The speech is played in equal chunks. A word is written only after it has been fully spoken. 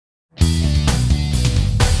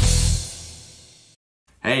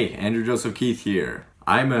Hey, Andrew Joseph Keith here.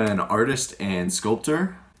 I'm an artist and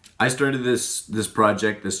sculptor. I started this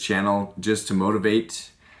project, this channel, just to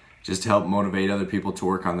help motivate other people to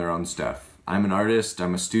work on their own stuff. I'm an artist,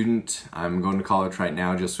 I'm a student, I'm going to college right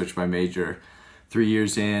now, just switched my major 3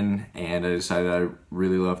 years in, and I decided I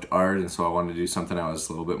really loved art, and so I wanted to do something I was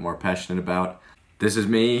a little bit more passionate about. This is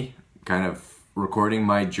me kind of recording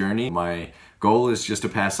my journey. My goal is just to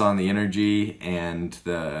pass on the energy and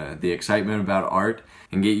the excitement about art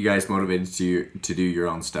and get you guys motivated to do your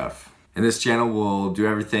own stuff. In this channel we'll do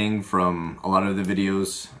everything from a lot of the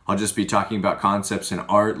videos. I'll just be talking about concepts in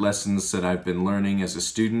art, lessons that I've been learning as a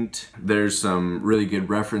student. There's some really good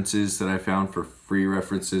references that I found for free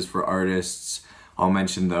references for artists. I'll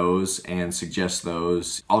mention those and suggest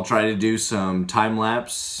those. I'll try to do some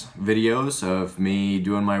time-lapse videos of me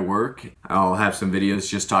doing my work. I'll have some videos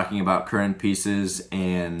just talking about current pieces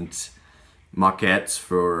and maquettes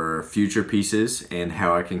for future pieces and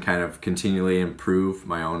how I can kind of continually improve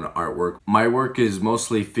my own artwork. My work is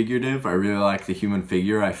mostly figurative. I really like the human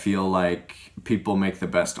figure. I feel like people make the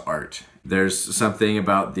best art. There's something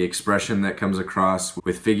about the expression that comes across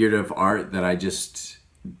with figurative art that I just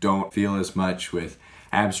don't feel as much with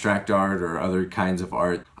abstract art or other kinds of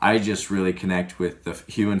art. I just really connect with the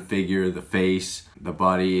human figure, the face, the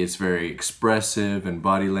body. It's very expressive, and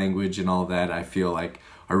body language and all that I feel like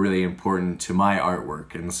are really important to my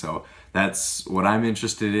artwork, and so that's what I'm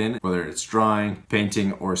interested in, whether it's drawing,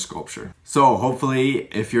 painting, or sculpture. So hopefully,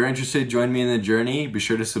 if you're interested, join me in the journey. Be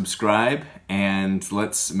sure to subscribe, and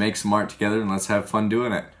let's make some art together and let's have fun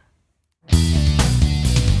doing it.